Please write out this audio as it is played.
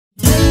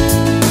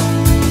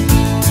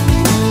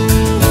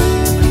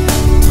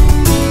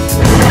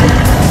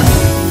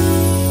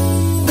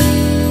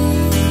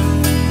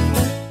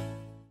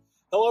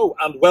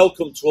and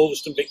welcome to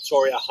Ulverston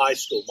Victoria High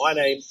School. My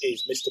name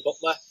is Mr.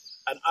 Butler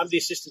and I'm the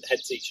assistant head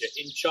teacher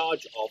in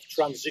charge of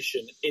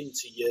transition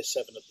into Year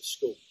 7 of the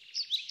school.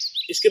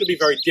 It's going to be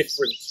very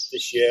different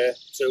this year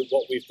to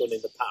what we've done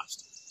in the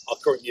past. Our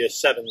current Year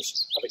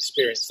 7s have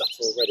experienced that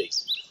already.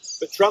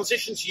 But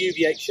transition to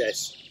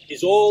UVHS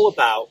is all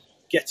about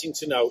getting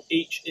to know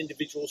each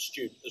individual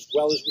student as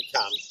well as we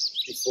can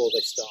before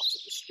they start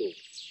at the school.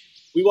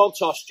 We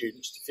want our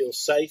students to feel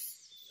safe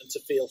and to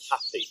feel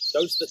happy.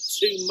 Those are the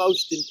two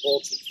most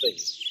important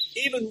things,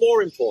 even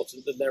more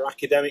important than their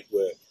academic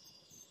work.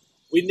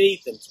 We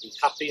need them to be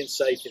happy and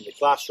safe in the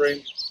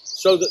classroom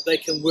so that they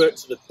can work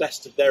to the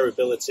best of their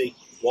ability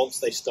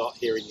once they start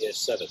here in Year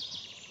 7.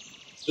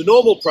 The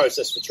normal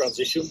process for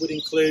transition would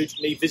include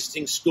me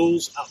visiting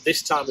schools at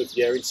this time of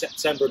year in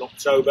September and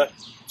October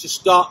to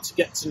start to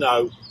get to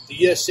know the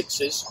Year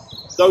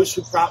 6s, those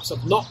who perhaps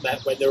have not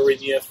met when they were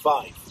in Year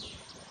 5.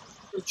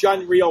 From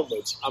January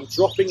onwards, I'm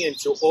dropping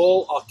into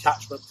all our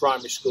catchment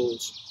primary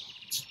schools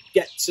to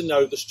get to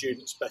know the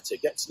students better,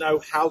 get to know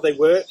how they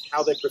work,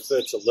 how they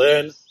prefer to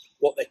learn,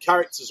 what their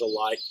characters are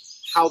like,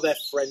 how their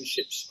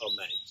friendships are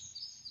made.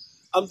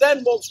 And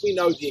then once we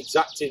know the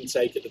exact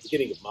intake at the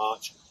beginning of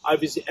March, I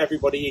visit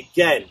everybody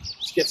again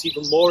to get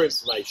even more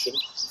information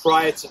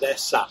prior to their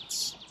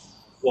SATs.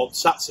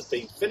 Once SATs have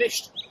been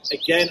finished,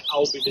 again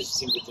I'll be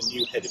visiting with the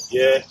new head of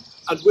year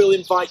and we'll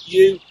invite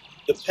you,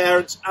 the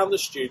parents and the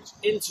students,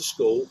 into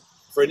school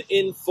for an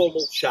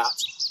informal chat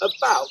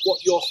about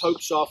what your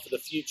hopes are for the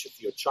future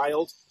for your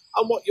child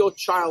and what your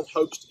child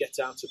hopes to get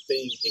out of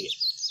being here.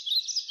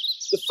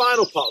 The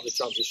final part of the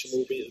transition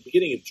will be at the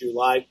beginning of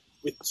July,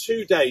 with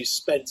 2 days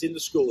spent in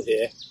the school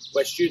here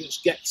where students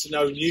get to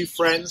know new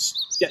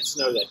friends, get to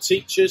know their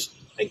teachers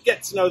and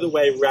get to know the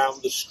way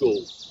around the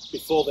school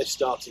before they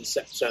start in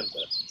September.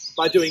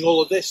 By doing all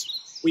of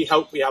this, we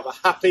hope we have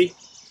a happy,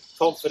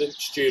 confident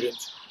student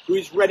who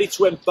is ready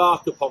to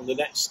embark upon the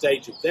next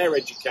stage of their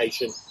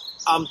education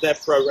and their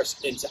progress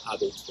into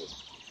adulthood.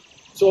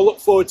 So I look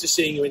forward to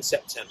seeing you in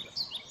September.